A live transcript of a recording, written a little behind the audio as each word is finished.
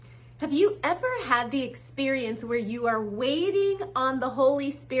Have you ever had the experience where you are waiting on the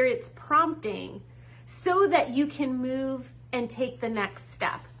Holy Spirit's prompting so that you can move and take the next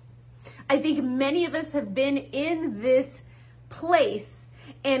step? I think many of us have been in this place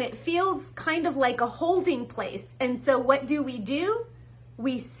and it feels kind of like a holding place. And so what do?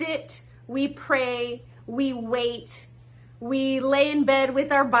 We sit, we pray, we wait, we lay in bed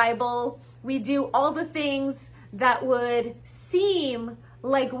with our Bible, we do all the things that would seem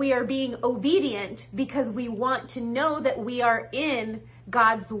like we are being obedient because we want to know that we are in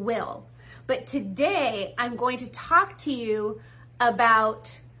God's will. But today I'm going to talk to you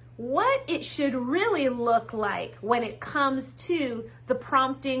about what it should really look like when it comes to the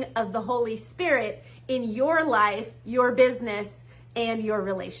prompting of the Holy Spirit in your life, your business, and your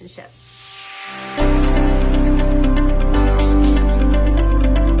relationships.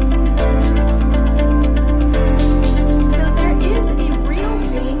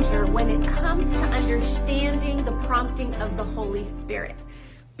 Prompting of the Holy Spirit,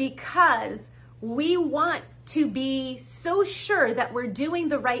 because we want to be so sure that we're doing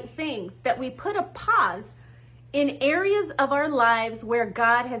the right things that we put a pause in areas of our lives where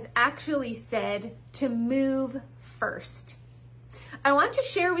God has actually said to move first. I want to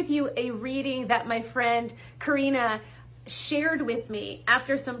share with you a reading that my friend Karina shared with me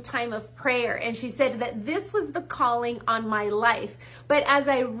after some time of prayer, and she said that this was the calling on my life. But as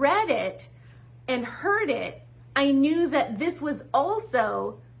I read it and heard it, I knew that this was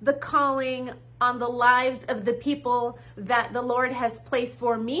also the calling on the lives of the people that the Lord has placed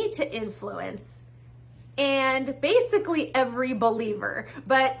for me to influence, and basically every believer.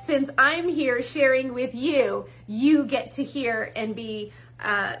 But since I'm here sharing with you, you get to hear and be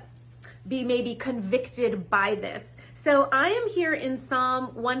maybe convicted by this. So I am here in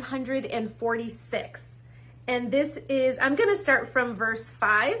Psalm 146, and this is, I'm going to start from verse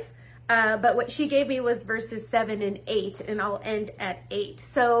 5. But what she gave me was verses 7 and 8, and I'll end at 8.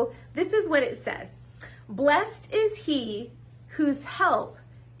 So this is what it says. Blessed is he whose help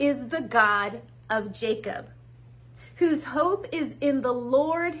is the God of Jacob, whose hope is in the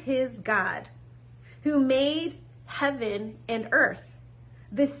Lord his God, who made heaven and earth,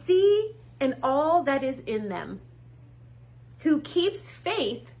 the sea and all that is in them, who keeps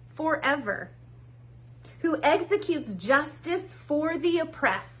faith forever, who executes justice for the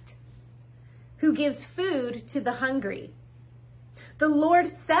oppressed, who gives food to the hungry. The Lord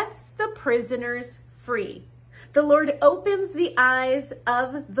sets the prisoners free. The Lord opens the eyes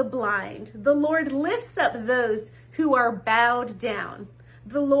of the blind. The Lord lifts up those who are bowed down.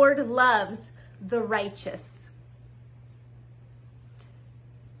 The Lord loves the righteous.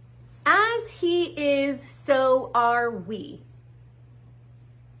 As he is, so are we.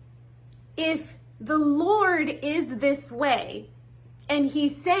 If the Lord is this way, and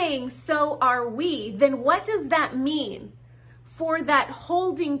he's saying, so are we, then what does that mean for that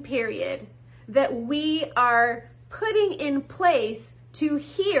holding period that we are putting in place to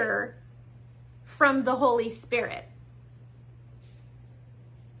hear from the Holy Spirit?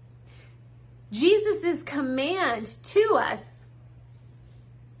 Jesus' command to us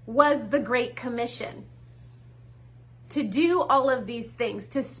was the Great Commission. To do all of these things,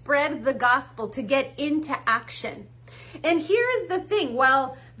 to spread the gospel, to get into action. And here is the thing,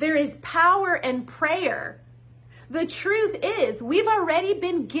 while there is power in prayer, the truth is we've already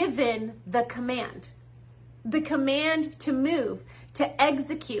been given the command to move, to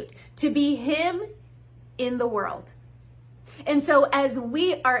execute, to be him in the world. And so as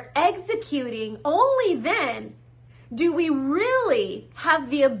we are executing, only then do we really have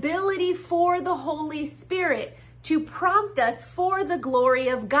the ability for the Holy Spirit to prompt us for the glory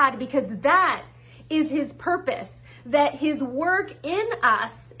of God, because that is his purpose. That his work in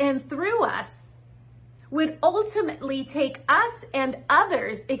us and through us would ultimately take us and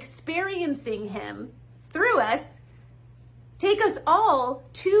others experiencing him through us, take us all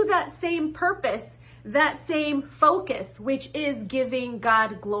to that same purpose, that same focus, which is giving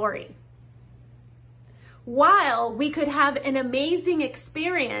God glory. While we could have an amazing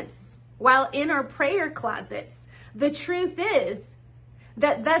experience while in our prayer closets, the truth is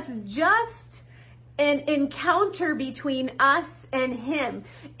that that's just an encounter between us and him,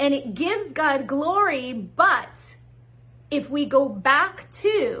 and it gives God glory. But if we go back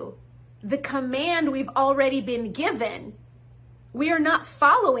to the command we've already been given, we are not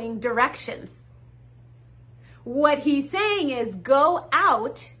following directions. What he's saying is go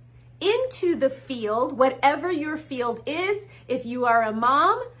out into the field, whatever your field is. If you are a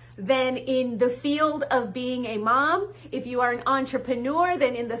mom, then in the field of being a mom. If you are an entrepreneur,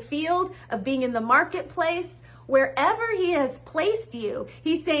 then in the field of being in the marketplace. wherever he has placed you,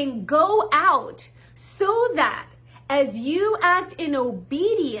 he's saying, go out so that as you act in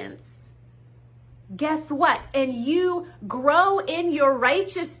obedience, guess what? And you grow in your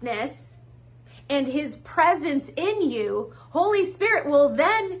righteousness and his presence in you, Holy Spirit will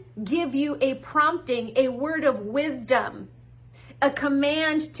then give you a prompting, a word of wisdom, a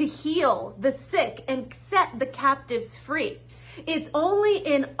command to heal the sick and set the captives free. It's only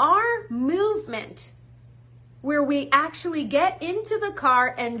in our movement where we actually get into the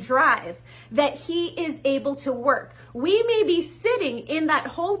car and drive that he is able to work. We may be sitting in that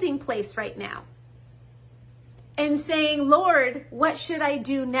holding place right now and saying, Lord, what should I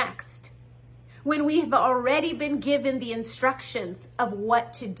do next? When we have already been given the instructions of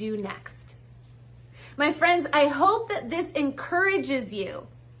what to do next. My friends, I hope that this encourages you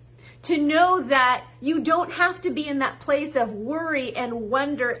to know that you don't have to be in that place of worry and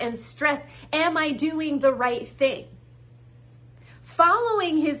wonder and stress. Am I doing the right thing?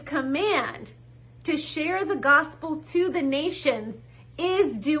 Following his command to share the gospel to the nations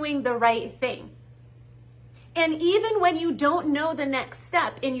is doing the right thing. And even when you don't know the next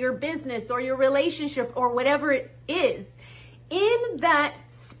step in your business or your relationship or whatever it is, in that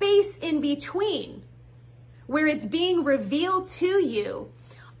space in between where it's being revealed to you,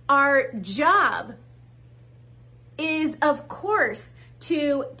 our job is, of course,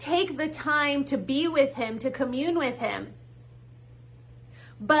 to take the time to be with him, to commune with him.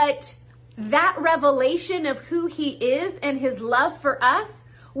 But that revelation of who he is and his love for us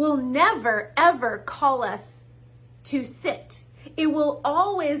will never, ever call us to sit. It will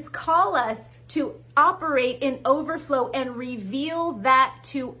always call us to operate in overflow and reveal that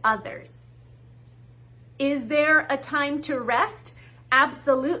to others. Is there a time to rest?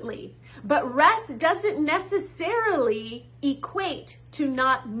 Absolutely. But rest doesn't necessarily equate to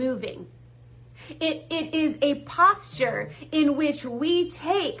not moving. It is a posture in which we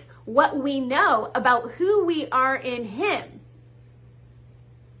take what we know about who we are in him.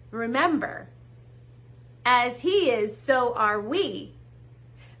 Remember, as he is, so are we.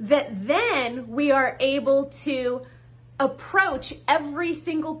 That then we are able to approach every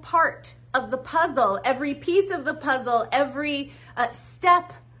single part of the puzzle, every piece of the puzzle, every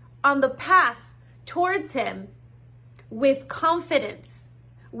step on the path towards him with confidence,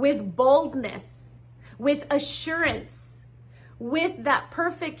 with boldness, with assurance, with that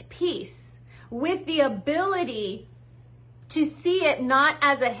perfect peace, with the ability to see it not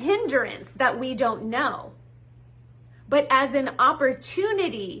as a hindrance that we don't know, but as an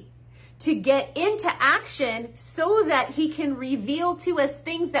opportunity to get into action so that he can reveal to us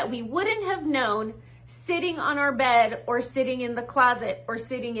things that we wouldn't have known sitting on our bed or sitting in the closet or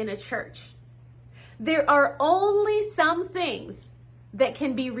sitting in a church. There are only some things that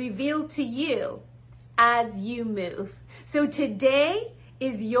can be revealed to you as you move. So today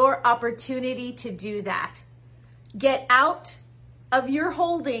is your opportunity to do that. Get out of your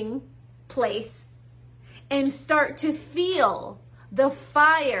holding place and start to feel the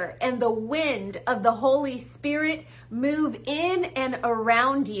fire and the wind of the Holy Spirit move in and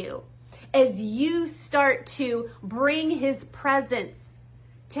around you as you start to bring his presence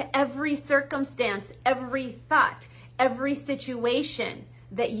to every circumstance, every thought, every situation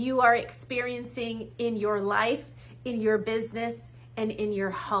that you are experiencing in your life, in your business, and in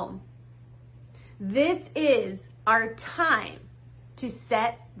your home. This is our time to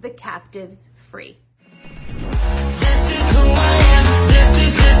set the captives free. This is who I am. This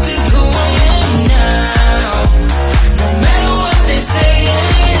is who I am now. No matter what they say.